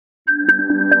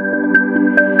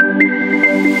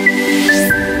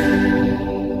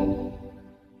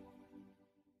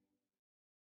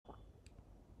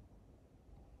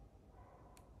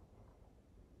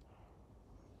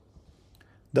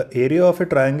The area of a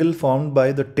triangle formed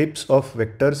by the tips of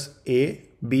vectors A,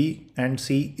 B and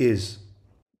C is.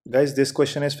 Guys, this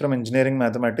question is from engineering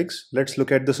mathematics. Let's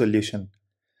look at the solution.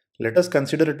 Let us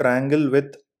consider a triangle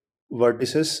with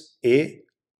vertices A,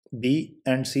 B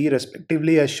and C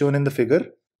respectively as shown in the figure.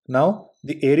 Now,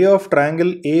 the area of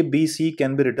triangle ABC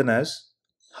can be written as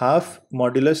half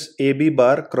modulus AB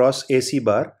bar cross AC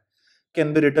bar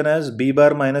can be written as B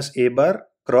bar minus A bar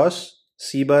cross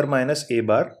C bar minus A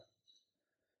bar.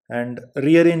 And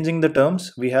rearranging the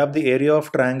terms, we have the area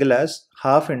of triangle as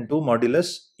half into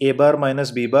modulus A bar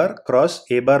minus B bar cross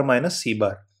A bar minus C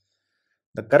bar.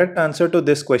 The correct answer to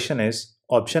this question is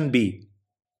option B,